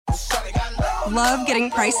Love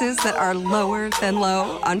getting prices that are lower than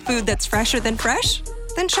low on food that's fresher than fresh?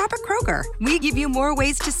 Then shop at Kroger. We give you more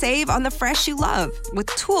ways to save on the fresh you love with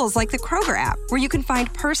tools like the Kroger app, where you can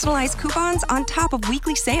find personalized coupons on top of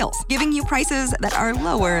weekly sales, giving you prices that are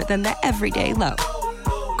lower than the everyday low.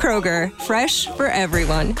 Kroger, fresh for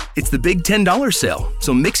everyone. It's the big $10 sale,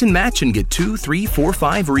 so mix and match and get 2, 3, 4,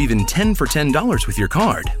 5, or even 10 for $10 with your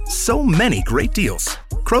card. So many great deals.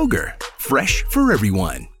 Kroger, fresh for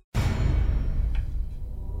everyone.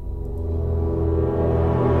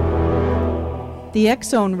 The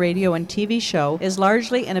X-Zone radio and TV show is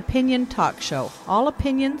largely an opinion talk show. All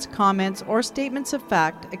opinions, comments, or statements of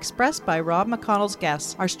fact expressed by Rob McConnell's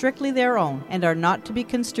guests are strictly their own and are not to be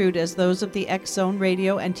construed as those of the X-Zone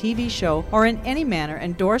radio and TV show or in any manner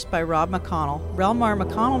endorsed by Rob McConnell, Relmar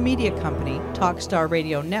McConnell Media Company, Talkstar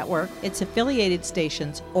Radio Network, its affiliated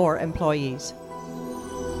stations, or employees.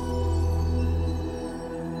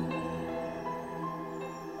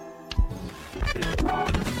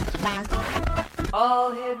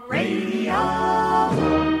 All Hit Radio.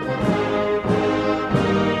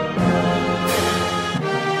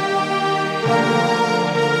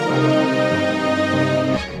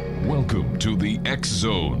 Welcome to the X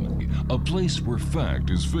Zone, a place where fact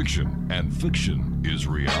is fiction and fiction is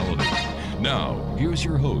reality. Now, here's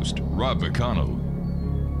your host, Rob McConnell.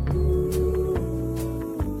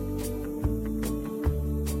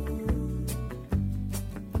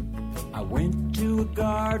 I went to a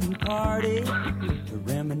garden party to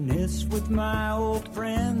reminisce with my old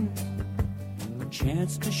friends, a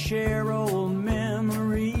chance to share old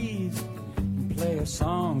memories and play our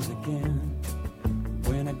songs again.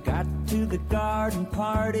 When I got to the garden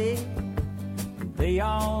party, they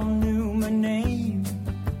all knew my name.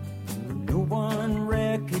 No one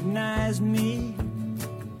recognized me.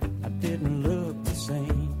 I didn't look the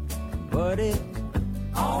same, but it's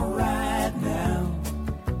all right now.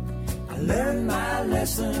 I learned my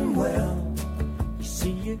lesson well. You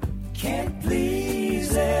see, you can't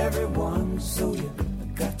please everyone, so you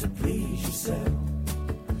got to please yourself.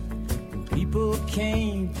 People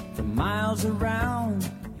came from miles around.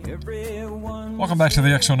 Everyone. Welcome back to the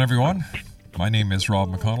X Zone, everyone. My name is Rob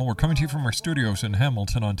McConnell. We're coming to you from our studios in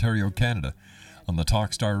Hamilton, Ontario, Canada, on the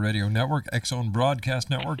Talkstar Radio Network, X Zone Broadcast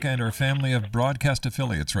Network, and our family of broadcast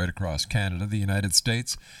affiliates right across Canada, the United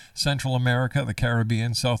States, Central America, the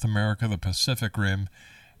Caribbean, South America, the Pacific Rim,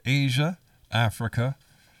 Asia, Africa,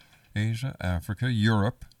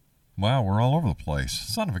 Europe. Wow, we're all over the place.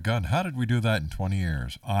 Son of a gun, how did we do that in 20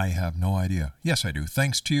 years? I have no idea. Yes, I do.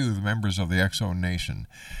 Thanks to you, the members of the X Zone Nation.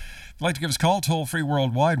 If you'd like to give us a call, toll-free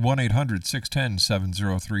worldwide,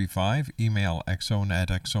 1-800-610-7035. Email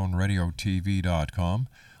xzone@xzoneradiotv.com.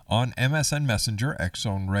 On MSN Messenger,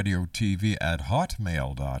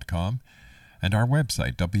 xzoneradiotv@hotmail.com. And our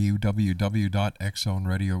website,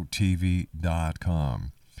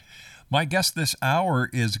 www.xzoneradiotv.com. My guest this hour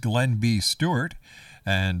is Glenn B. Stewart.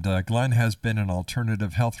 And Glenn has been an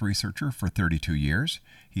alternative health researcher for 32 years.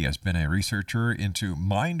 He has been a researcher into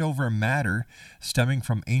mind over matter, stemming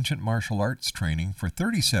from ancient martial arts training for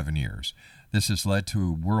 37 years. This has led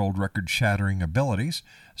to world record-shattering abilities.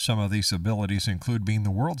 Some of these abilities include being the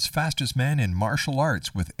world's fastest man in martial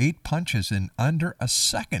arts with 8 punches in under a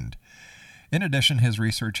second. In addition, his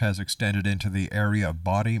research has extended into the area of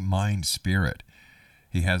body, mind, spirit.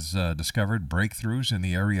 He has discovered breakthroughs in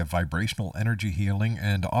the area of vibrational energy healing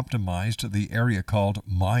and optimized the area called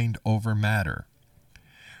mind over matter.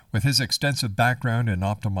 With his extensive background in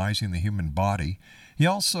optimizing the human body, he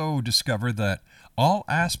also discovered that all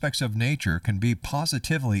aspects of nature can be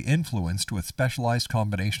positively influenced with specialized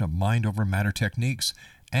combination of mind over matter techniques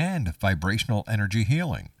and vibrational energy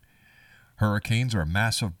healing. Hurricanes are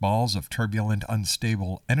massive balls of turbulent,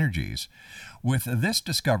 unstable energies. With this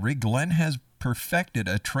discovery, Glenn has perfected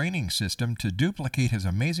a training system to duplicate his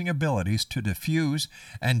amazing abilities to diffuse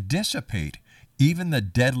and dissipate even the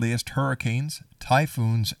deadliest hurricanes,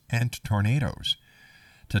 typhoons, and tornadoes.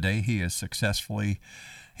 Today, he has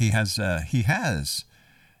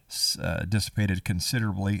dissipated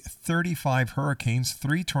considerably 35 hurricanes,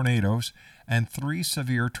 3 tornadoes, and 3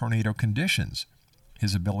 severe tornado conditions.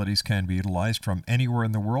 His abilities can be utilized from anywhere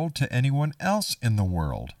in the world to anyone else in the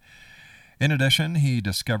world. In addition, he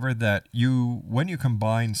discovered that when you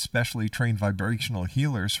combine specially trained vibrational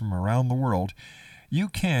healers from around the world, you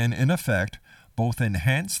can, in effect, both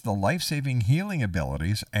enhance the life-saving healing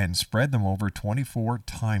abilities and spread them over 24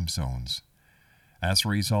 time zones. As a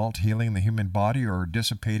result, healing the human body or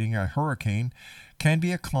dissipating a hurricane can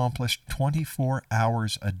be accomplished 24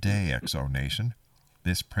 hours a day, Exonation.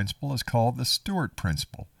 This principle is called the STEWART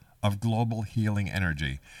principle of global healing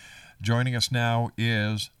energy. Joining us now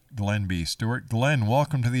is Glenn B. Stewart. Glenn,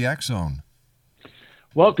 welcome to the X Zone.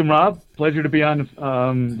 Welcome, Rob. Pleasure to be on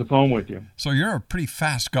the phone with you. So you're a pretty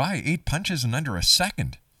fast guy. 8 punches in under a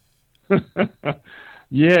second. Yeah,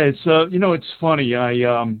 it's funny.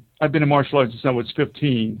 I've been in martial arts since I was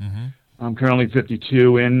 15. Mm-hmm. I'm currently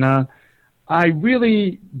 52, and I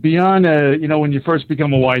really, beyond, when you first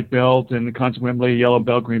become a white belt and consequently yellow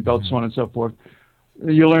belt, green belt, so on and so forth,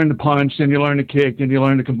 you learn to punch, then you learn to kick, then you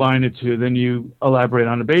learn to combine the two, then you elaborate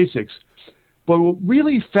on the basics. But what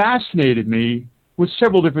really fascinated me was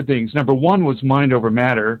several different things. Number one was mind over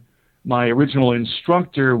matter. My original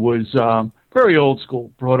instructor was very old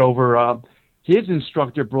school, his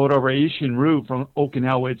instructor brought over Asian Ryu from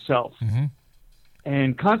Okinawa itself. Mm-hmm.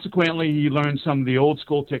 And consequently, he learned some of the old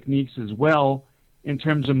school techniques as well in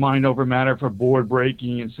terms of mind over matter for board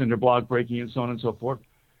breaking and cinder block breaking and so on and so forth.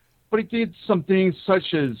 But he did some things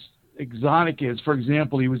such as exotic as, for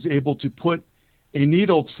example, he was able to put a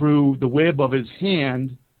needle through the web of his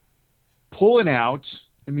hand, pull it out.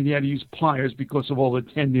 I mean, he had to use pliers because of all the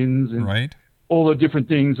tendons and all the different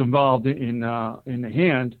things involved in the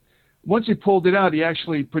hand. Once he pulled it out, he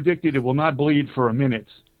actually predicted it will not bleed for a minute.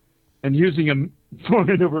 And using a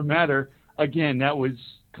mind over matter, again, that was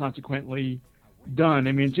consequently done.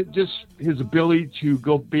 I mean, just his ability to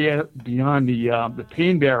go beyond the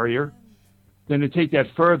pain barrier, then to take that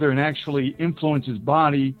further and actually influence his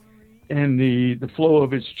body and the flow of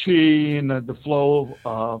his chi and the flow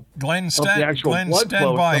of the actual blood flow.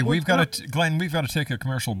 Stand by. Glenn, we've got to take a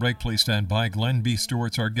commercial break. Please stand by. Glenn B.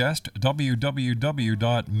 Stewart's our guest.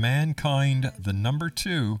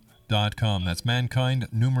 www.mankind2.com. That's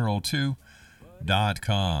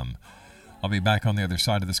mankind2.com. I'll be back on the other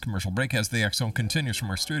side of this commercial break as the X Zone continues from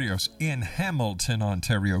our studios in Hamilton,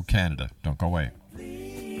 Ontario, Canada. Don't go away.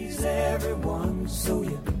 Please everyone, so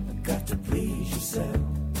you got to please yourself.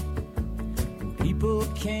 People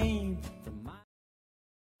came from my...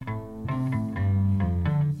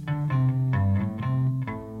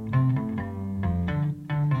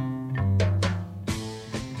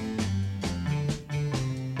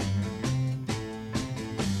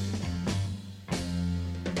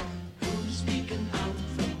 Who's speaking out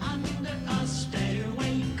from under a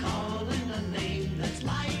stairway, calling a name that's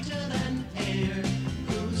lighter than air?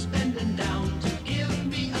 Who's bending down to give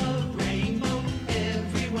me a rainbow?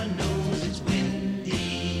 Everyone knows it's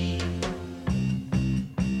windy.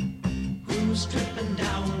 Who's tripping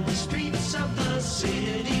down the streets of the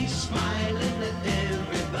city, smiling at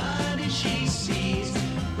everybody she sees?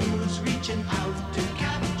 Who's reaching out to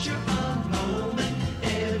capture a moment?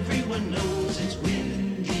 Everyone knows it's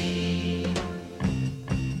windy.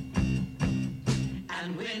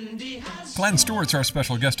 And windy has... Glenn Stewart's our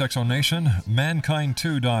special guest, X Zone Nation.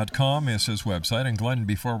 Mankind2.com is his website. And Glenn,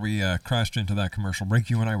 before we crashed into that commercial break,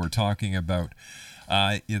 you and I were talking about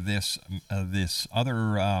this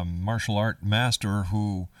other martial art master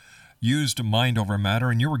who used mind over matter,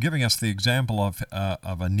 and you were giving us the example of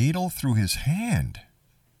a needle through his hand.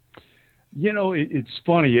 You know, it's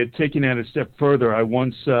funny. Taking that a step further, I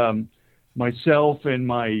once, myself and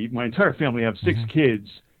my entire family have 6 kids.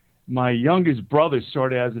 My youngest brother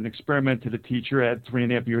started as an experiment to the teacher at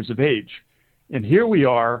 3.5 years of age. And here we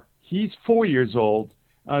are. He's 4 years old.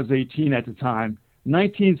 I was 18 at the time.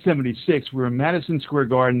 1976, we were in Madison Square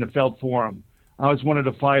Garden, the Felt Forum. I was one of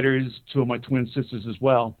the fighters, 2 of my twin sisters as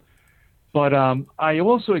well. But I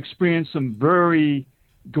also experienced some going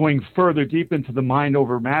further deep into the mind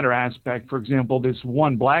over matter aspect. For example, this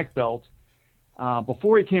one black belt,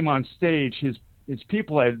 before he came on stage, his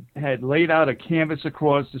people had laid out a canvas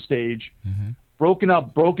across the stage,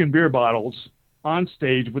 broken beer bottles on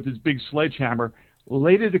stage with his big sledgehammer,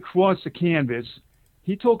 laid it across the canvas.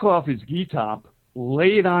 He took off his gi top,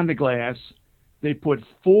 laid it on the glass. They put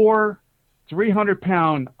 4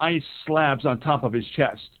 300-pound ice slabs on top of his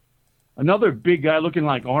chest. Another big guy looking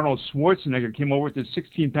like Arnold Schwarzenegger came over with his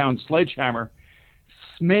 16-pound sledgehammer,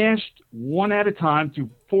 smashed one at a time through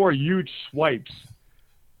 4 huge swipes,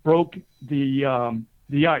 broke the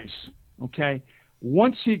ice, okay?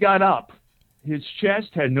 Once he got up, his chest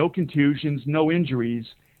had no contusions, no injuries.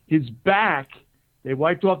 His back, they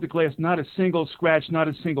wiped off the glass, not a single scratch, not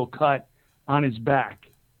a single cut on his back.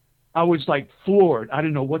 I was like floored. I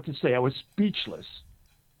didn't know what to say. I was speechless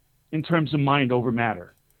in terms of mind over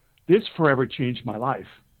matter. This forever changed my life.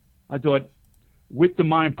 I thought with the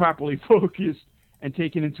mind properly focused and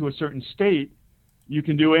taken into a certain state, you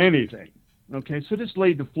can do anything. Okay, so this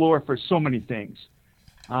laid the floor for so many things.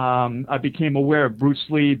 I became aware of Bruce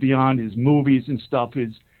Lee beyond his movies and stuff,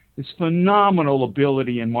 his phenomenal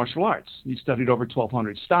ability in martial arts. He studied over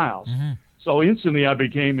 1,200 styles. So instantly I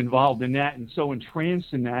became involved in that and so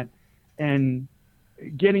entranced in that. And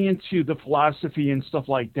getting into the philosophy and stuff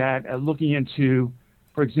like that, looking into,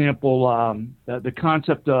 for example, the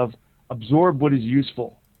concept of absorb what is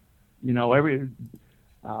useful. You know,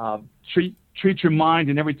 treat your mind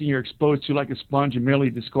and everything you're exposed to like a sponge and merely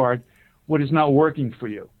discard what is not working for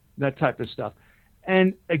you, that type of stuff.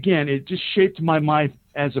 And again, it just shaped my mind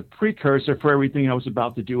as a precursor for everything I was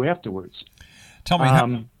about to do afterwards. Tell me,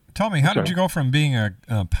 how did you go from being a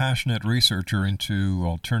passionate researcher into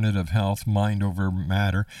alternative health, mind over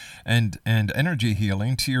matter, and energy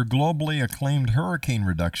healing to your globally acclaimed hurricane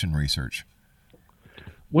reduction research?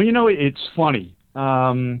 Well, you know, it's funny.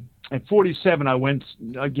 At 47,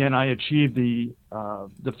 I achieved the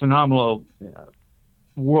phenomenal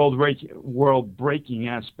world-breaking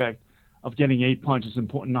aspect of getting 8 punches in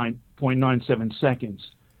 0.97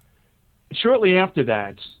 seconds. Shortly after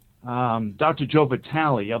that, Dr. Joe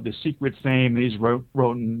Vitale of The Secret fame, he's wrote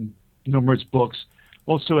in numerous books,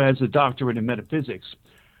 also has a doctorate in metaphysics.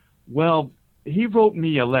 Well, he wrote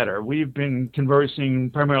me a letter. We've been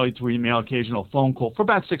conversing primarily through email, occasional phone call, for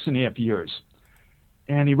about 6.5 years.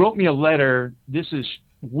 And he wrote me a letter. This is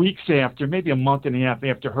weeks after, maybe a month and a half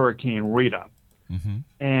after Hurricane Rita. Mm-hmm.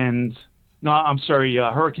 And,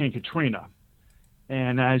 Hurricane Katrina.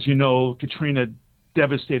 And as you know, Katrina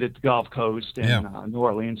devastated the Gulf Coast and New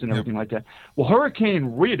Orleans and everything like that. Well,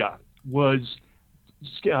 Hurricane Rita was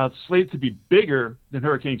slated to be bigger than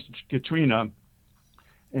Hurricane Katrina.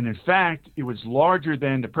 And in fact, it was larger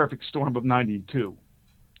than the perfect storm of 92.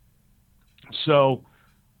 So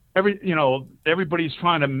everybody's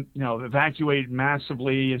trying to, evacuate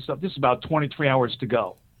massively and stuff. This is about 23 hours to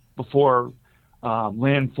go before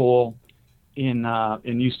landfall in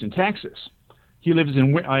Houston, Texas. He lives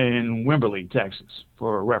in Wimberley, Texas,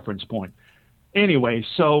 for a reference point. Anyway,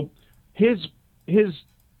 so his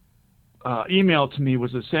email to me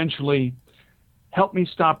was essentially, help me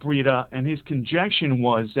stop Rita, and his conjecture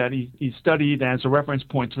was that he studied as a reference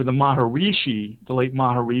point for the Maharishi, the late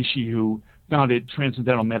Maharishi, who founded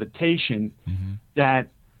Transcendental Meditation, that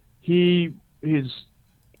his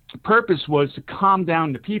purpose was to calm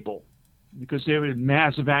down the people because there was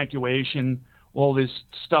mass evacuation, all this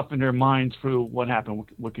stuff in their minds through what happened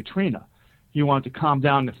with Katrina. He wanted to calm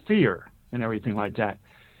down the fear and everything like that.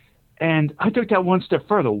 And I took that one step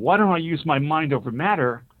further. Why don't I use my mind over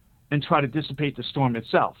matter and try to dissipate the storm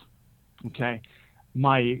itself? Okay.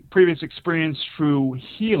 My previous experience through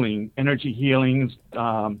healing, energy healing,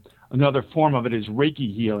 another form of it is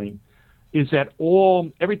Reiki healing, is that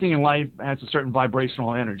everything in life has a certain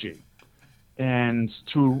vibrational energy. And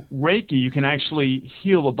through Reiki, you can actually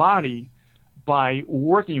heal the body by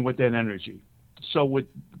working with that energy. So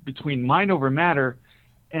between mind over matter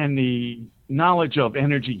and the knowledge of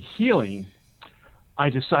energy healing,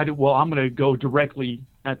 I decided, well, I'm going to go directly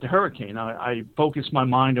at the hurricane. I focused my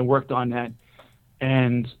mind and worked on that.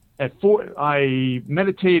 And I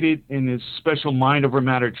meditated in this special mind over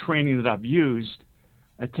matter training that I've used.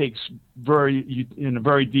 It takes in a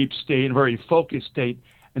very deep state, a very focused state,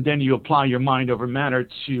 and then you apply your mind over matter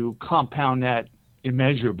to compound that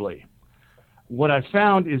immeasurably. What I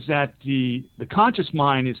found is that the conscious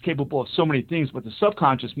mind is capable of so many things, but the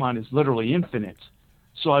subconscious mind is literally infinite.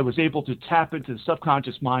 So I was able to tap into the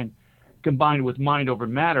subconscious mind combined with mind over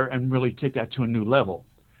matter and really take that to a new level.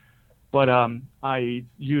 But I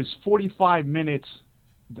used 45 minutes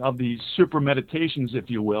of these super meditations, if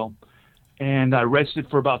you will, and I rested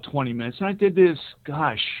for about 20 minutes. And I did this,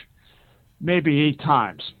 maybe 8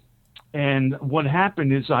 times. And what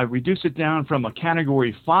happened is I reduced it down from a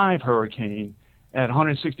Category 5 hurricane at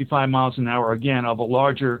 165 miles an hour, again, of a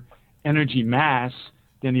larger energy mass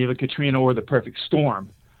than either Katrina or the perfect storm.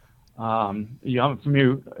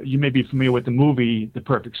 You may be familiar with the movie The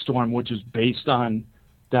Perfect Storm, which is based on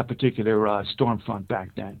that particular storm front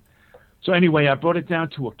back then. So anyway, I brought it down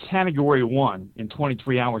to a Category 1 in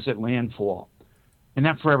 23 hours at landfall. And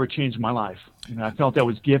that forever changed my life. I felt I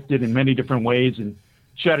was gifted in many different ways and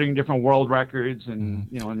shattering different world records and,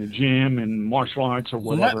 in the gym and martial arts or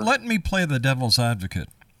whatever. Let me play the devil's advocate.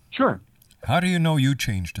 Sure. How do you know you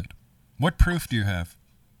changed it? What proof do you have?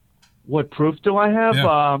 What proof do I have?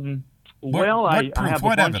 Yeah. I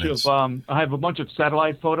have a bunch of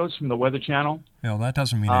satellite photos from the Weather Channel. Yeah, well, that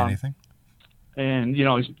doesn't mean anything. And,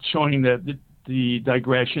 showing the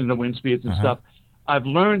digression, the wind speeds and stuff. I've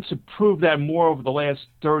learned to prove that more over the last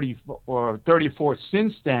 30 or 34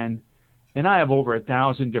 since then. And I have over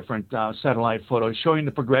 1,000 different satellite photos showing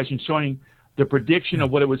the progression, showing the prediction of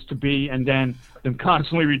what it was to be, and then them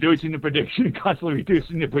constantly reducing the prediction and constantly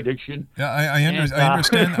reducing the prediction. Yeah, I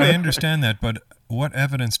understand. I understand that, but what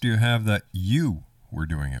evidence do you have that you were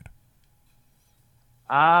doing it?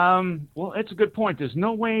 Well, it's a good point. There's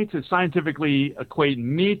no way to scientifically equate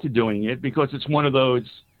me to doing it because it's one of those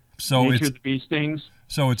nature of the beast things.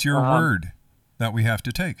 So it's your word that we have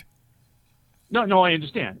to take. No, I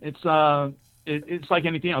understand. It's like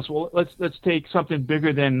anything else. Well, let's take something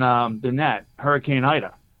bigger than that. Hurricane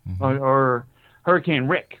Ida, or Hurricane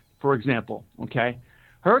Rick, for example. Okay,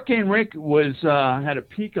 Hurricane Rick had a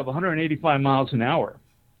peak of 185 miles an hour,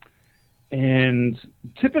 and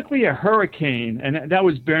typically a hurricane, and that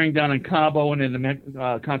was bearing down on Cabo, and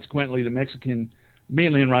then consequently the Mexican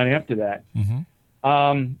mainland right after that.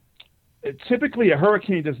 Typically, a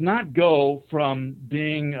hurricane does not go from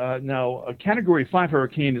being a Category 5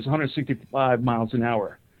 hurricane is 165 miles an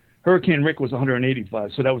hour. Hurricane Rick was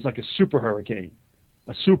 185, so that was like a super hurricane,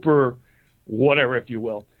 a super whatever, if you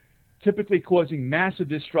will. Typically causing massive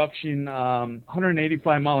destruction.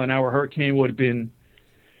 185 mile an hour hurricane would have been,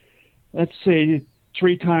 let's say,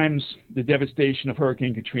 3 times the devastation of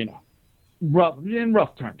Hurricane Katrina, in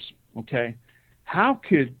rough terms. Okay. How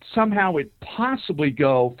could somehow it possibly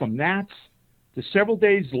go from that to several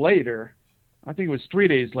days later, I think it was 3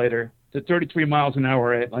 days later, to 33 miles an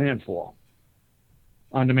hour at landfall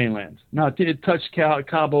on the mainland? Now, it touched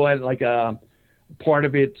Cabo at like a part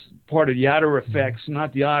of the outer effects,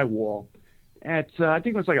 not the eye wall. At I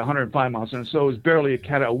think it was like 105 miles an hour, so it was barely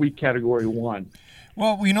a weak Category 1.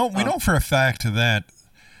 Well, we know for a fact that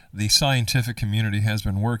the scientific community has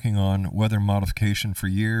been working on weather modification for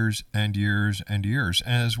years and years and years,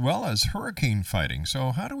 as well as hurricane fighting.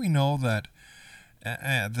 So how do we know that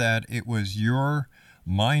it was your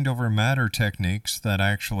mind over matter techniques that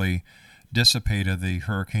actually dissipated the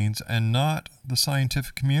hurricanes and not the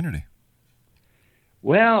scientific community?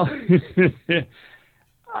 Well,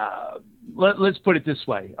 let's put it this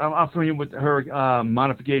way. I'm familiar with her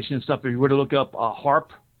modification and stuff. If you were to look up HAARP,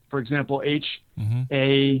 for example, HAARP,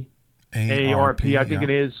 I think it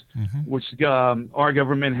is, which our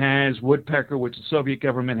government has, Woodpecker, which the Soviet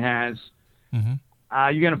government has.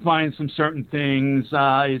 You're going to find some certain things.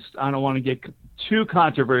 I don't want to get too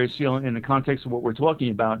controversial in the context of what we're talking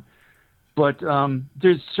about, but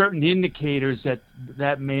there's certain indicators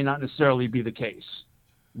that may not necessarily be the case.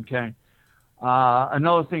 Okay.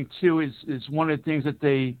 Another thing too is one of the things that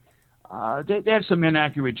they have some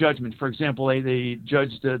inaccurate judgments. For example, they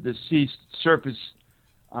judged the sea surface,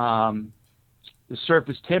 the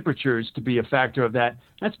surface temperatures to be a factor of that.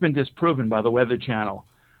 That's been disproven by the Weather Channel.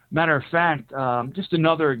 Matter of fact, just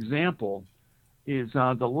another example is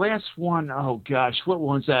the last one. Oh gosh, what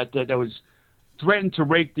was that was threatened to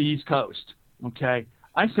rake the East Coast? Okay,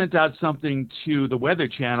 I sent out something to the Weather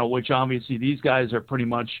Channel, which obviously these guys are pretty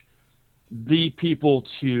much the people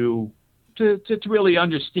to really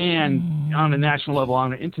understand on a national level,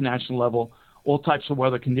 on an international level, all types of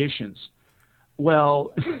weather conditions.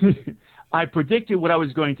 Well, I predicted what I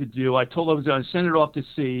was going to do. I told I was going to send it off to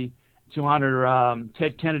sea to honor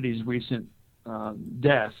Ted Kennedy's recent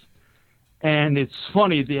death. And it's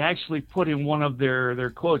funny, they actually put in one of their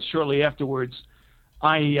quotes shortly afterwards.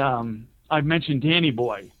 I mentioned Danny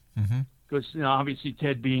Boy, because obviously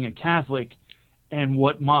Ted being a Catholic, and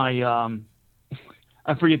what my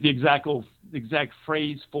I forget the exact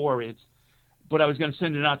phrase for it, but I was going to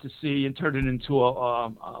send it out to sea and turn it into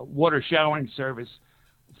a water showering service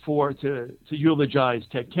to eulogize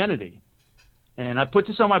Ted Kennedy. And I put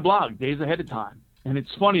this on my blog days ahead of time. And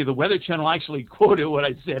it's funny, the Weather Channel actually quoted what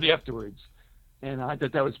I said afterwards. And I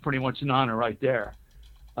thought that was pretty much an honor right there.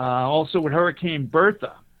 Also with Hurricane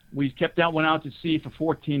Bertha, we kept that one out to sea for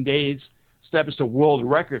 14 days, established a world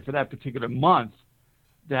record for that particular month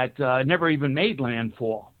that never even made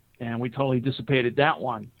landfall. And we totally dissipated that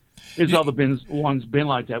one. There's other ones been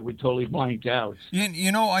like that we totally blanked out.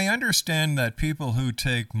 I understand that people who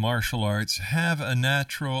take martial arts have a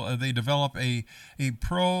natural, they develop a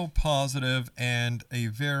pro-positive and a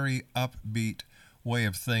very upbeat way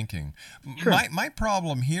of thinking. Sure. My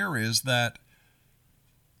problem here is that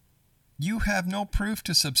you have no proof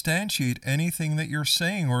to substantiate anything that you're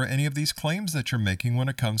saying or any of these claims that you're making when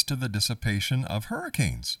it comes to the dissipation of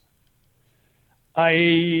hurricanes.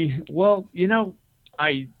 I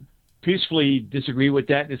peacefully disagree with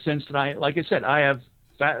that in the sense that I have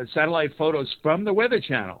satellite photos from the Weather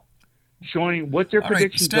Channel showing what their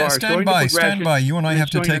predictions are. Stand by. You and I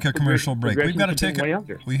have to take a commercial break. We have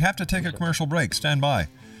to take a commercial break. Stand by.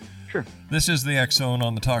 Sure. This is the X Zone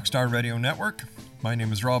on the Talkstar Radio Network. My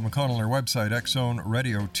name is Rob McConnell. Our website,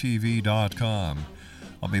 xzoneradiotv.com.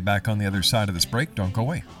 I'll be back on the other side of this break. Don't go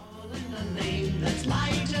away.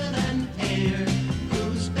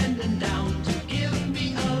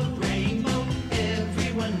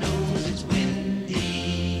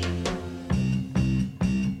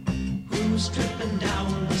 Stripping down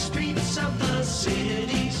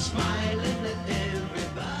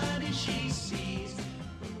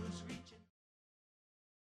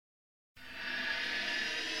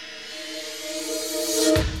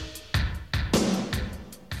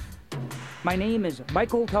My name is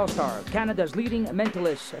Michael Telstar, Canada's leading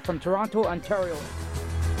mentalist from Toronto, Ontario.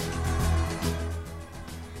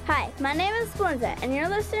 Hi, my name is Belinda, and you're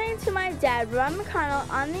listening to my dad, Rob McConnell,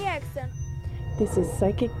 on the X-Zone. This is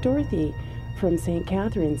Psychic Dorothy from St.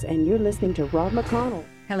 Catharines, and you're listening to Rob McConnell.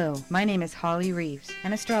 Hello, my name is Holly Reeves,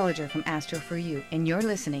 an astrologer from Astro For You, and you're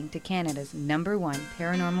listening to Canada's #1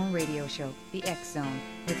 paranormal radio show, The X-Zone,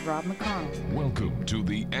 with Rob McConnell. Welcome to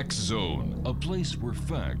The X-Zone, a place where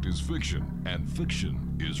fact is fiction and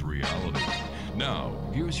fiction is reality. Now,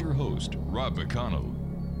 here's your host, Rob McConnell.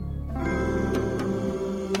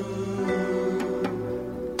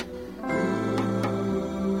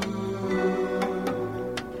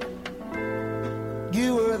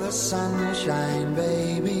 You were the sunshine,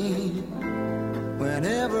 baby,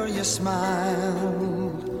 whenever you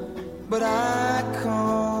smiled. But I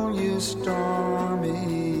call you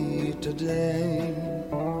stormy today.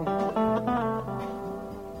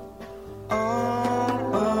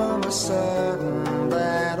 All of a sudden,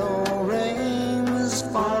 that old rain is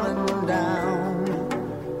falling down,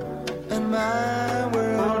 and my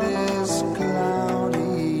world is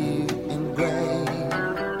cloudy and gray.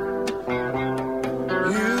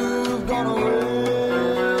 You've gone away,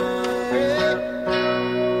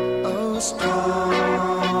 oh stormy,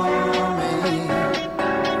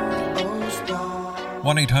 oh stormy.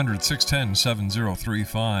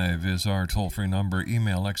 1-800-610-7035 is our toll-free number.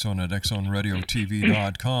 Email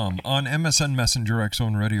xzone@xzoneradiotv.com. On MSN Messenger,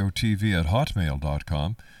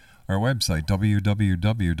 xzoneradiotv@hotmail.com. Our website,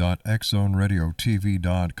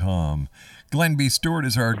 www.xzoneradiotv.com. Glenn B. Stewart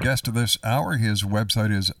is our guest of this hour. His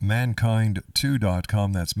website is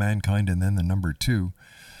mankind2.com. That's mankind and then the number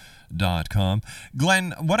 2.com.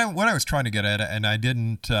 Glenn, what I was trying to get at, and I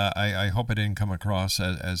didn't, I hope it didn't come across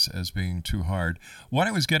as being too hard. What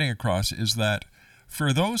I was getting across is that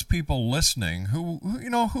for those people listening who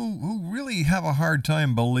really have a hard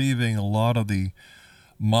time believing a lot of the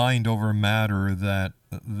mind over matter that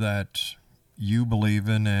you believe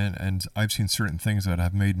in, and I've seen certain things that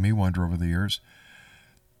have made me wonder over the years.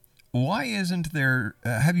 Why isn't there?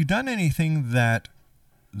 Have you done anything that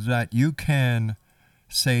you can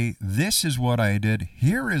say, this is what I did,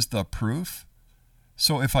 here is the proof,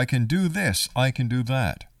 so if I can do this, I can do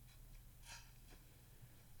that?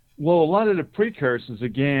 Well, a lot of the precursors,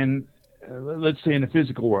 again, let's say in the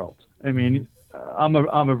physical world. I mean, I'm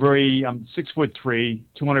 6'3",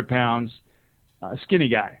 200 pounds, skinny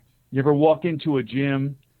guy. You ever walk into a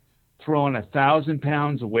gym, throw on 1,000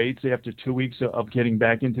 pounds of weights after 2 weeks of getting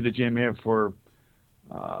back into the gym here for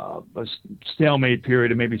a stalemate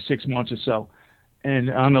period of maybe 6 months or so,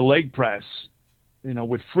 and on the leg press,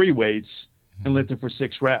 with free weights and lifting for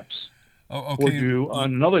 6 reps. Oh, okay. Or do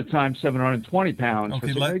on another time 720 pounds.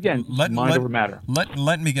 Okay, mind over matter.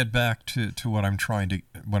 Let me get back to what I'm trying to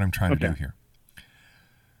do here.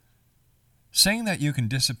 Saying that you can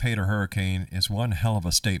dissipate a hurricane is one hell of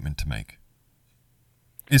a statement to make.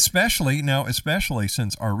 Especially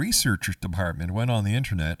since our research department went on the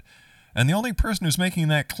internet, and the only person who's making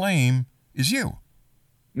that claim is you.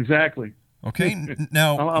 Exactly. Okay,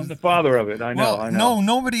 now I'm the father of it. I know. No,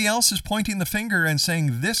 nobody else is pointing the finger and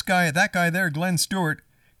saying this guy, that guy there, Glenn Stewart,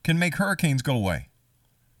 can make hurricanes go away.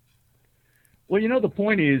 Well, the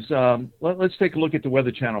point is, let's take a look at the Weather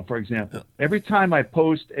Channel, for example. Every time I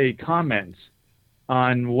post a comment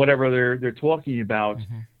on whatever they're talking about,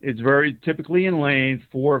 it's very typically in length,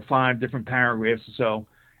 4 or 5 different paragraphs or so,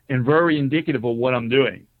 and very indicative of what I'm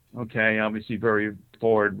doing. Okay, obviously very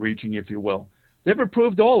forward-reaching, if you will. They've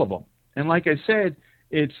approved all of them. And like I said,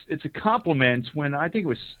 it's a compliment when I think it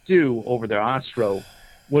was Stu over there, Astro,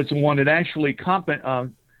 was the one that actually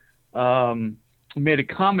made a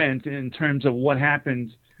comment in terms of what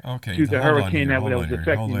happened to the hurricane that was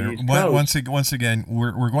affecting the East Coast. Once again,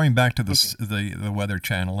 we're going back to the Weather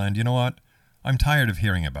Channel, and you know what? I'm tired of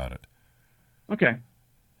hearing about it. Okay.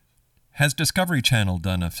 Has Discovery Channel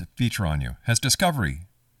done a feature on you? Has Discovery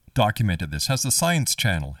documented this? Has the Science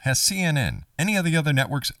Channel? Has CNN? Any of the other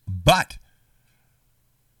networks but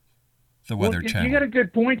the Weather Channel? You got a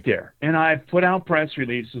good point there. And I've put out press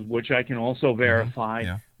releases, which I can also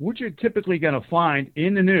verify, which you're typically going to find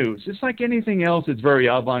in the news. It's like anything else, it's very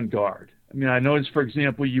avant-garde. I mean, I noticed, for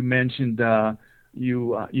example, you mentioned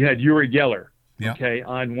you had Uri Geller,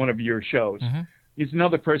 on one of your shows. He's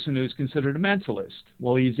another person who's considered a mentalist.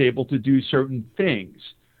 Well, he's able to do certain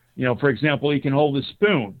things. For example, he can hold a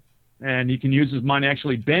spoon, and he can use his mind to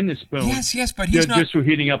actually bend the spoon. Yes, but he's not just for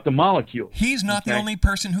heating up the molecules. He's not the only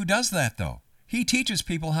person who does that, though. He teaches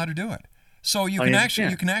people how to do it. So you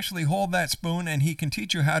can actually hold that spoon, and he can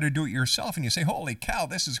teach you how to do it yourself, and you say, "Holy cow,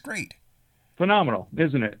 this is great." Phenomenal,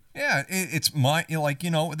 isn't it? Yeah, it's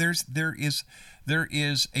there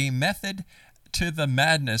is a method to the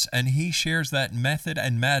madness, and he shares that method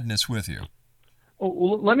and madness with you.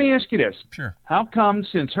 Well, let me ask you this. Sure. How come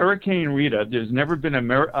since Hurricane Rita, there's never been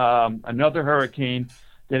another hurricane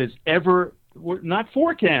that has ever, not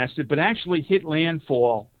forecasted, but actually hit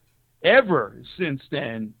landfall ever since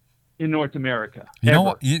then in North America? You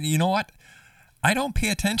know what? I don't pay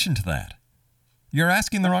attention to that. You're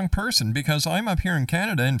asking the wrong person, because I'm up here in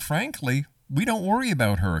Canada, and frankly, we don't worry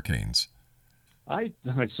about hurricanes. I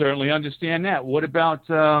certainly understand that. What about,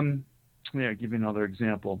 I'll give you another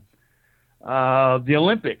example. The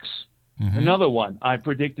Olympics, another one I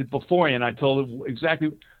predicted before, and I told it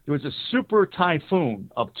exactly. There was a super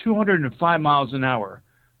typhoon of 205 miles an hour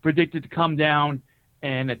predicted to come down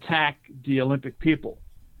and attack the Olympic people,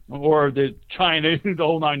 or the China, the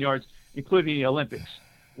whole 9 yards, including the Olympics.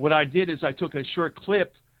 What I did is I took a short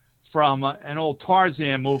clip from an old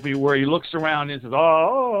Tarzan movie where he looks around and says,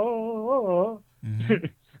 oh.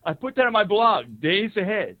 I put that on my blog days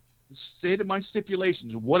ahead. Stated my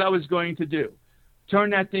stipulations, what I was going to do.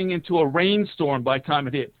 Turn that thing into a rainstorm by the time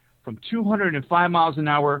it hit. From 205 miles an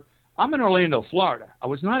hour, I'm in Orlando, Florida. I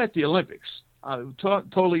was not at the Olympics.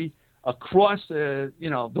 Totally across the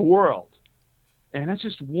world. And that's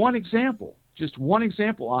just one example. Just one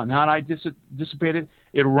example on how I dissipated.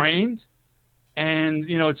 It rained. And,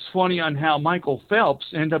 it's funny on how Michael Phelps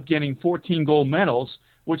ended up getting 14 gold medals,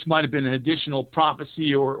 which might have been an additional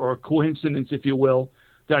prophecy or coincidence, if you will,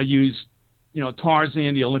 that I used,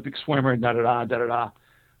 Tarzan, the Olympic swimmer, da-da-da.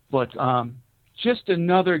 But just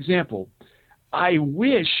another example. I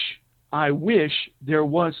wish there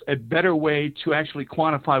was a better way to actually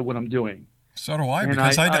quantify what I'm doing. So do I,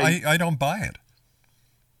 because I don't buy it.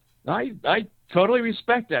 I totally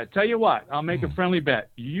respect that. Tell you what, I'll make a friendly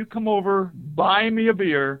bet. You come over, buy me a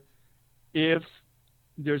beer if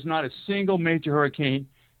there's not a single major hurricane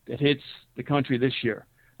that hits the country this year.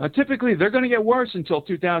 Now, typically, they're going to get worse until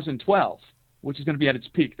 2012, which is going to be at its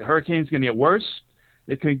peak. The hurricane's going to get worse.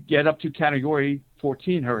 It could get up to Category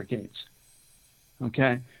 14 hurricanes.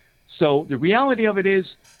 Okay? So the reality of it is,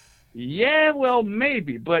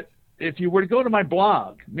 maybe. But if you were to go to my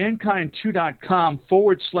blog,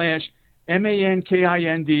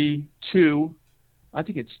 mankind2.com/MANKIND2, I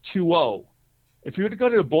think it's 20. If you were to go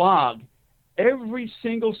to the blog, every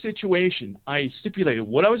single situation, I stipulated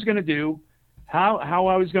what I was going to do, how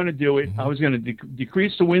I was going to do it. I was going to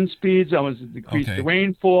decrease the wind speeds. I was going to decrease the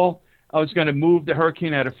rainfall. I was going to move the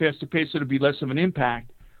hurricane at a faster pace so it would be less of an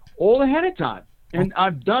impact, all ahead of time. And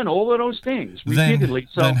I've done all of those things repeatedly.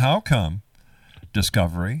 Then how come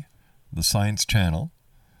Discovery, the Science Channel,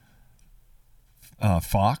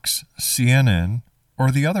 Fox, CNN,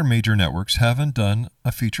 or the other major networks haven't done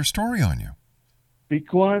a feature story on you?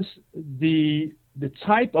 Because the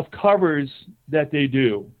type of covers that they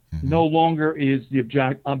do no longer is the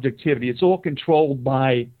objectivity. It's all controlled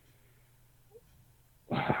by,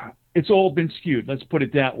 it's all been skewed. Let's put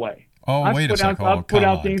it that way. Wait a second. I've put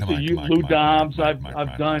out things to you, Lou Dobbs. I've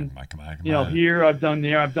done, here, I've done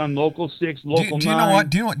there. I've done Local 6, Local 9.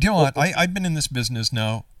 Do you know what? I've been in this business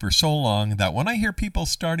now for so long that when I hear people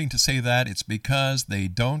starting to say that, it's because they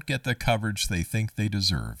don't get the coverage they think they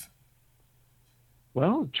deserve.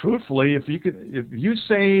 Well, truthfully, if you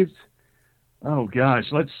saved,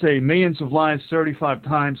 let's say millions of lives 35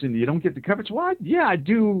 times and you don't get the coverage, I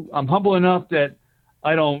do. I'm humble enough that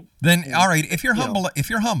I don't. Then, all right, if you're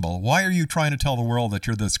humble, why are you trying to tell the world that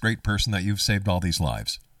you're this great person, that you've saved all these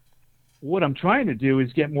lives? What I'm trying to do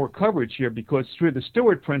is get more coverage here, because through the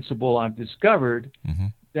STEWART principle, I've discovered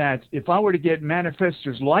that if I were to get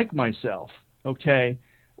manifestors like myself,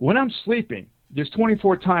 when I'm sleeping, there's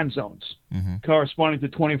 24 time zones corresponding to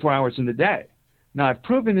 24 hours in the day. Now, I've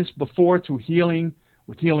proven this before through healing.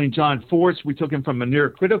 With Healing John Force, we took him from a near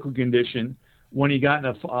critical condition when he got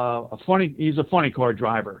in he's a funny car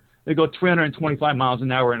driver. They go 325 miles an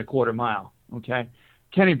hour in a quarter mile,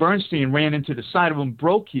 Kenny Bernstein ran into the side of him,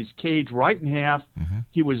 broke his cage right in half.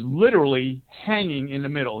 He was literally hanging in the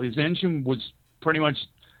middle. His engine was pretty much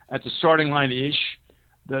at the starting line-ish.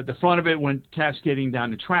 The front of it went cascading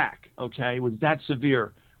down the track, It was that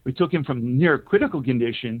severe. We took him from near critical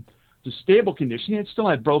condition to stable condition. He still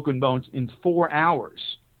had broken bones in 4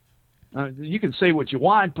 hours. You can say what you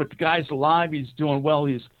want, but the guy's alive. He's doing well.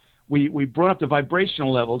 We brought up the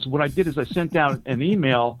vibrational levels. What I did is I sent out an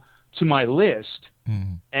email to my list,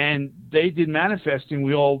 and they did manifesting.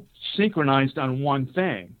 We all synchronized on one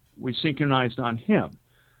thing. We synchronized on him.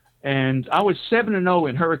 And I was 7-0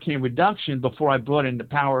 in hurricane reduction before I brought in the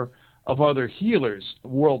power of other healers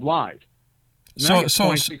worldwide. So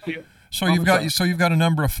you've got a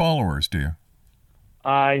number of followers, do you?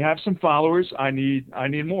 I have some followers. I need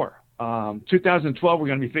more. 2012, we're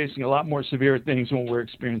going to be facing a lot more severe things than what we're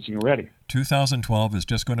experiencing already. 2012 is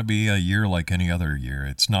just going to be a year like any other year.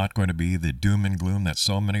 It's not going to be the doom and gloom that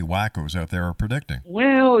so many wackos out there are predicting.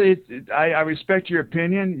 Well, I respect your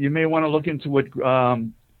opinion. You may want to look into what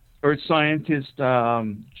Earth scientist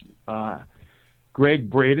Greg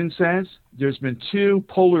Braden says. There's been 2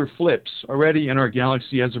 polar flips already in our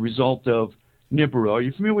galaxy as a result of Nibiru. Are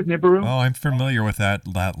you familiar with Nibiru? Oh, I'm familiar with that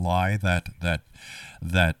lie, that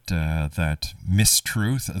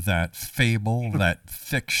mistruth, that fable, that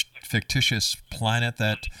fictitious planet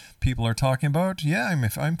that people are talking about. Yeah,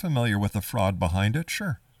 I'm familiar with the fraud behind it.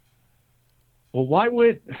 Sure. Well, why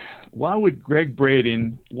would Greg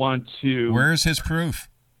Braden want to? Where's his proof?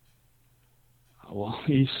 Well,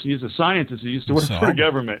 he's a scientist. He used to work for the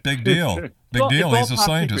government. Big deal. Big deal. He's a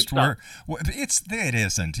scientist. It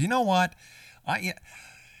isn't. You know what?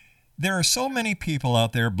 There are so many people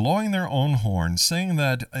out there blowing their own horns, saying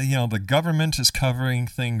that the government is covering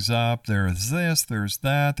things up. There's this, there's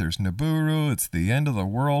that, there's Nibiru. It's the end of the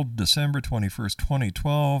world, December 21st,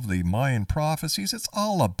 2012. The Mayan prophecies. It's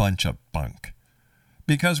all a bunch of bunk.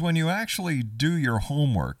 Because when you actually do your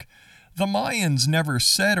homework, the Mayans never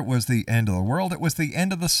said it was the end of the world. It was the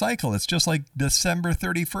end of the cycle. It's just like December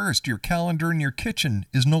 31st. Your calendar in your kitchen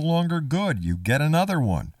is no longer good. You get another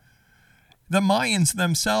one. The Mayans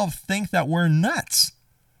themselves think that we're nuts.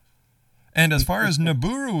 And as far as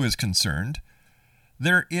Nibiru is concerned,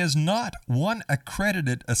 there is not one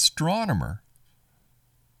accredited astronomer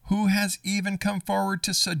who has even come forward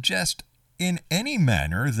to suggest in any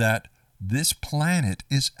manner that this planet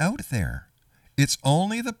is out there. It's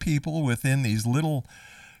only the people within these little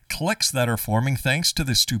cliques that are forming, thanks to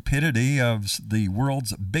the stupidity of the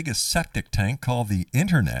world's biggest septic tank called the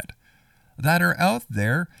Internet, that are out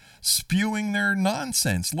there spewing their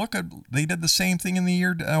nonsense. They did the same thing in the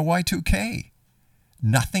year Y2K.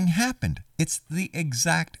 Nothing happened. It's the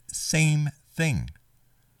exact same thing.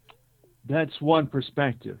 That's one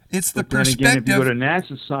perspective. It's the perspective. Then again, if you go to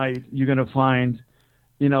NASA's site, you're going to find,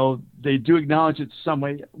 they do acknowledge it some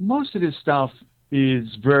way. Most of this stuff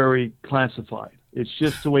is very classified. It's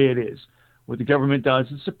just the way it is. What the government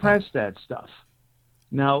does is suppress that stuff.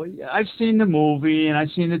 Now, I've seen the movie and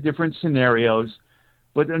I've seen the different scenarios,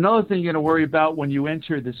 but another thing you're going to worry about when you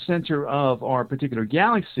enter the center of our particular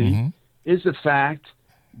galaxy is the fact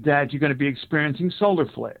that you're going to be experiencing solar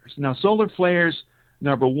flares. Now, solar flares,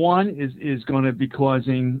 number one, is going to be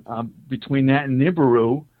causing, between that and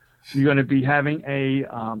Nibiru, you're going to be having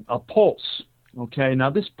a pulse. Okay, now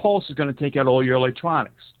this pulse is going to take out all your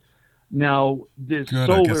electronics. Now, this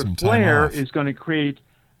solar flare is going to create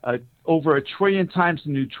over 1 trillion times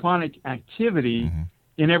the neutronic activity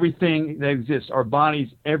in everything that exists, our bodies,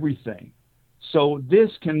 everything. So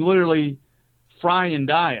this can literally fry and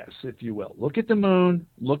die us, if you will. Look at the moon,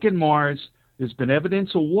 look at Mars. There's been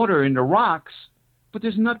evidence of water in the rocks, but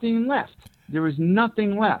there's nothing left. There is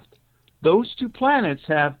nothing left. Those 2 planets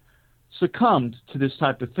have succumbed to this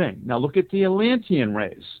type of thing. Now look at the Atlantean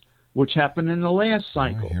rays, which happened in the last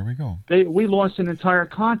cycle. Here we go. We lost an entire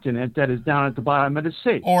continent that is down at the bottom of the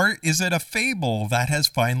sea. Or is it a fable that has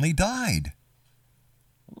finally died?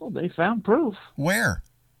 Well, they found proof. Where?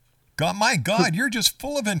 God, my God, you're just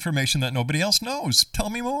full of information that nobody else knows. Tell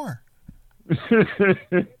me more.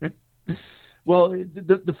 Well,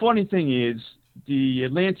 the funny thing is, the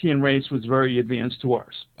Atlantean race was very advanced to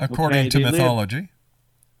ours. According to mythology.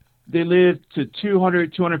 They lived to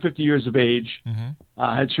 200, 250 years of age,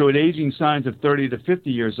 had showed aging signs of 30 to 50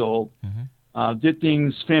 years old, did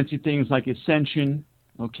fancy things like ascension,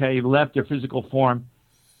 left their physical form,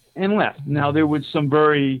 and left. Now, there was some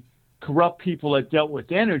very corrupt people that dealt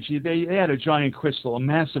with energy. They had a giant crystal, a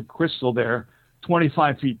massive crystal there,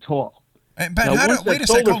 25 feet tall. But now, wait a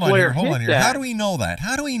second, hold on here. How do we know that?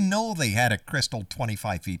 How do we know they had a crystal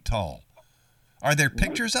 25 feet tall? Are there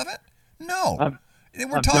pictures of it? No.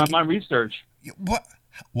 I've done my research.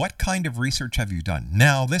 What kind of research have you done?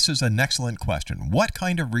 Now, this is an excellent question. What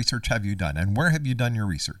kind of research have you done, and where have you done your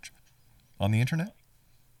research? On the internet?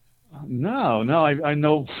 No.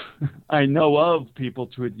 I know of people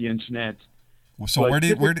through the internet. So where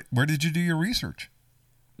did you do your research?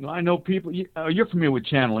 I know people. You're familiar with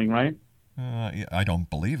channeling, right? I don't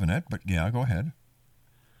believe in it, but yeah, go ahead.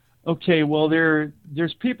 Okay, well,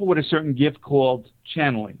 there's people with a certain gift called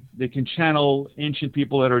channeling. They can channel ancient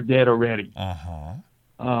people that are dead already.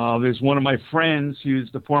 There's one of my friends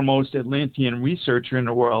who's the foremost Atlantean researcher in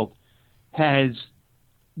the world, has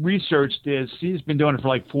researched this. He's been doing it for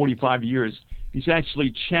like 45 years. He's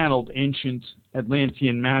actually channeled ancient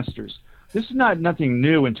Atlantean masters. This is nothing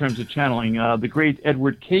new in terms of channeling. The great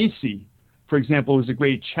Edward Casey for example, was a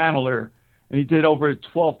great channeler, and he did over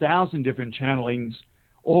 12,000 different channelings,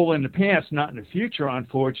 all in the past, not in the future,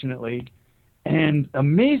 unfortunately. And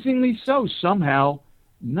amazingly so, somehow,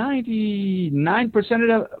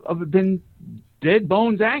 99% of it been dead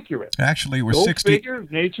bones accurate. Actually, it was Go 60. figure,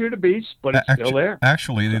 nature of the beast, but it's still there.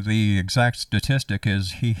 Actually, the exact statistic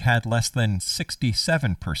is he had less than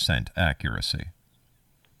 67% accuracy.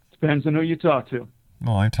 Depends on who you talk to.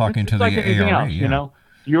 Well, I'm talking to like the anything ARE. else, you know.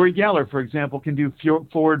 Uri Geller, for example, can do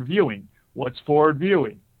forward viewing. What's forward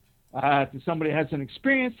viewing? If somebody hasn't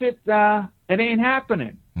experienced it, it ain't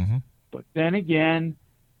happening. Mm-hmm. But then again,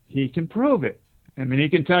 he can prove it. I mean, he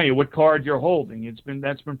can tell you what card you're holding.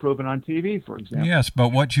 That's been proven on TV, for example. Yes, but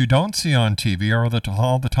what you don't see on TV are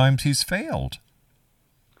all the times he's failed.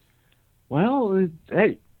 Well,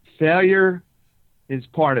 hey, failure is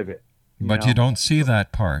part of it. But you don't see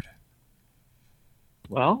that part.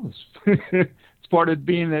 Well, it's part of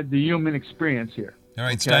being the human experience here. All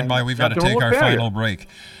right, stand by. We've got to take our final break.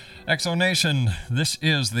 X-Zone Nation, this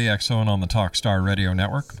is the X-Zone on the Talkstar Radio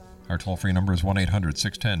Network. Our toll-free number is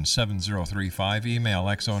 1-800-610-7035. Email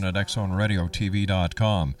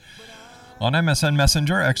xzone@xzoneradiotv.com. On MSN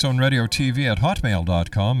Messenger,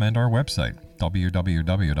 xzoneradiotv@hotmail.com, and our website,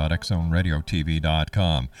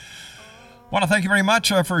 www.xzoneradiotv.com. Want to thank you very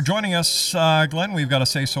much for joining us, Glenn. We've got to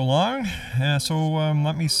say so long.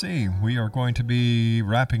 Let me see. We are going to be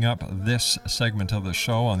wrapping up this segment of the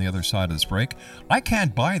show on the other side of this break. I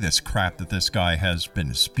can't buy this crap that this guy has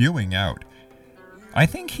been spewing out. I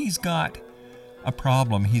think he's got a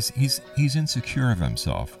problem. He's insecure of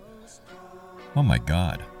himself. Oh my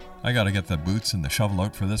God. I got to get the boots and the shovel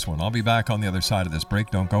out for this one. I'll be back on the other side of this break.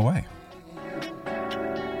 Don't go away.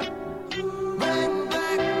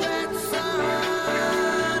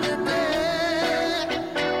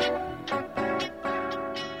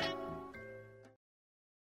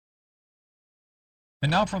 And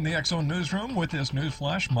now from the X-Zone Newsroom with this news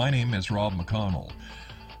flash, my name is Rob McConnell.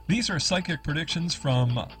 These are psychic predictions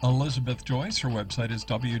from Elizabeth Joyce. Her website is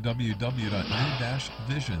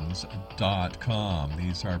www.new-visions.com.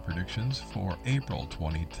 These are predictions for April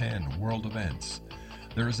 2010 world events.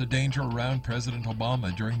 There is a danger around President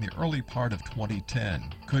Obama during the early part of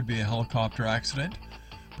 2010. Could be a helicopter accident.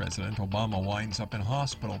 President Obama winds up in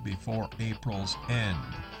hospital before April's end.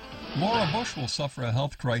 Laura Bush will suffer a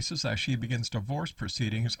health crisis as she begins divorce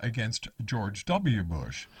proceedings against George W.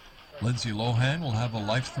 Bush. Lindsay Lohan will have a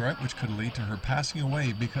life threat which could lead to her passing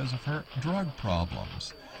away because of her drug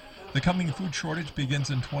problems. The coming food shortage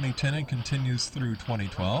begins in 2010 and continues through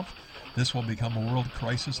 2012. This will become a world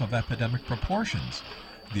crisis of epidemic proportions.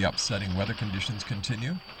 The upsetting weather conditions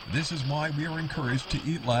continue. This is why we are encouraged to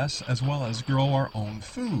eat less as well as grow our own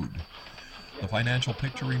food. The financial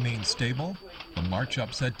picture remains stable. The March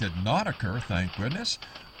upset did not occur, thank goodness,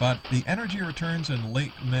 but the energy returns in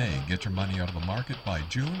late May. Get your money out of the market by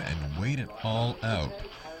June and wait it all out.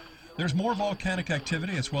 There's more volcanic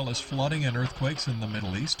activity as well as flooding and earthquakes in the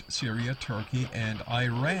Middle East. Syria, Turkey, and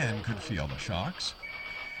Iran could feel the shocks.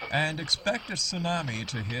 And expect a tsunami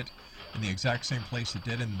to hit in the exact same place it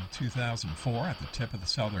did in 2004 at the tip of the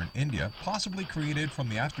southern India, possibly created from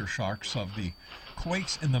the aftershocks of the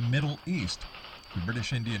quakes in the Middle East. The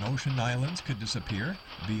British Indian Ocean Islands could disappear.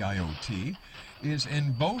 BIOT is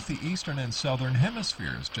in both the eastern and southern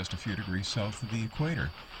hemispheres, just a few degrees south of the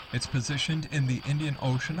equator. It's positioned in the Indian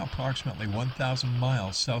Ocean, approximately 1,000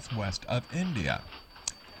 miles southwest of India.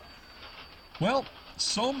 Well,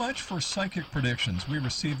 so much for psychic predictions. We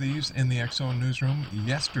received these in the X-Zone newsroom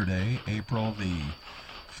yesterday, April the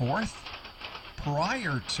 4th,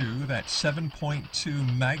 prior to that 7.2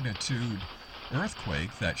 magnitude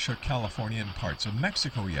earthquake that shook California and parts of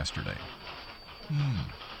Mexico yesterday.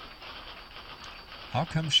 How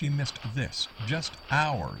come she missed this just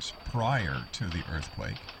hours prior to the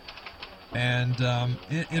earthquake? And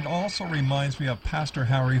it also reminds me of Pastor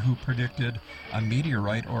Harry, who predicted a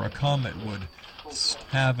meteorite or a comet would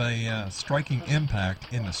have a striking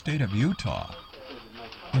impact in the state of Utah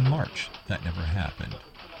in March. That never happened.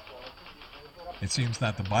 It seems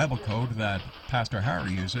that the Bible code that Pastor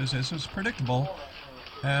Harry uses is as predictable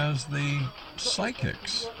as the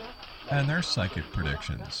psychics and their psychic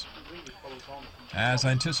predictions. As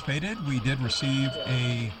anticipated, we did receive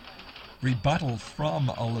a rebuttal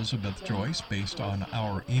from Elizabeth Joyce based on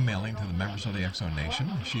our emailing to the members of the X-Zone Nation.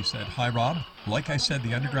 She said, "Hi Rob, like I said,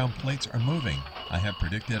 the underground plates are moving. I have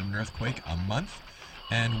predicted an earthquake a month,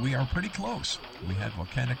 and we are pretty close. We had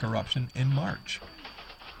volcanic eruption in March.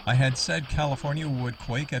 I had said California would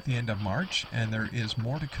quake at the end of March, and there is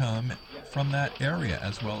more to come from that area,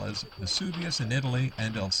 as well as Vesuvius in Italy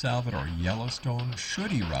and El Salvador. Yellowstone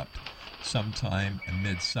should erupt sometime in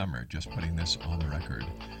midsummer. Just putting this on the record.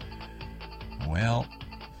 Well,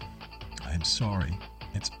 I'm sorry.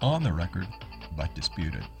 It's on the record, but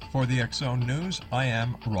disputed. For the X-Zone News, I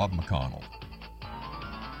am Rob McConnell.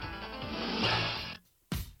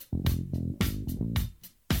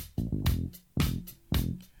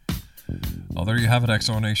 Well, there you have it,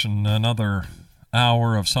 X-Zone Nation. Another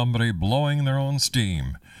hour of somebody blowing their own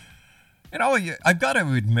steam. You know, I've got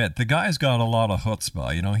to admit, the guy's got a lot of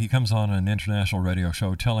chutzpah. You know, he comes on an international radio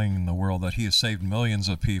show telling the world that he has saved millions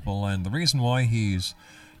of people, and the reason why he's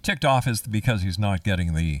ticked off is because he's not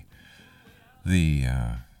getting the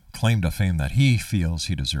claim to fame that he feels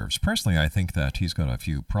he deserves. Personally, I think that he's got a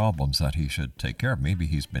few problems that he should take care of. Maybe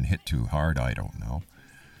he's been hit too hard, I don't know.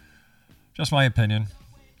 Just my opinion.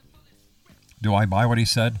 Do I buy what he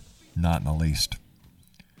said? Not in the least.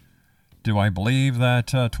 Do I believe that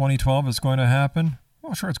 2012 is going to happen?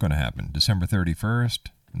 Well, sure it's going to happen. December 31st,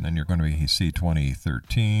 and then you're going to see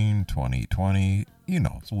 2013, 2020. You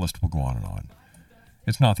know, the list will go on and on.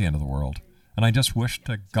 It's not the end of the world. And I just wish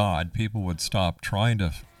to God people would stop trying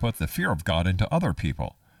to put the fear of God into other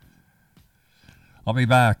people. I'll be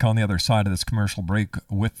back on the other side of this commercial break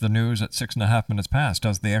with the news at 6.5 minutes past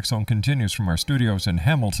as the X-Zone continues from our studios in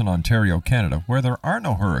Hamilton, Ontario, Canada, where there are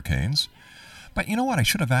no hurricanes. But you know what? I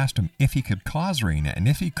should have asked him if he could cause rain, and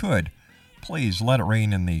if he could, please let it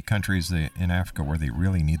rain in the countries in Africa where they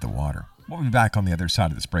really need the water. We'll be back on the other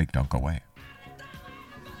side of this break. Don't go away.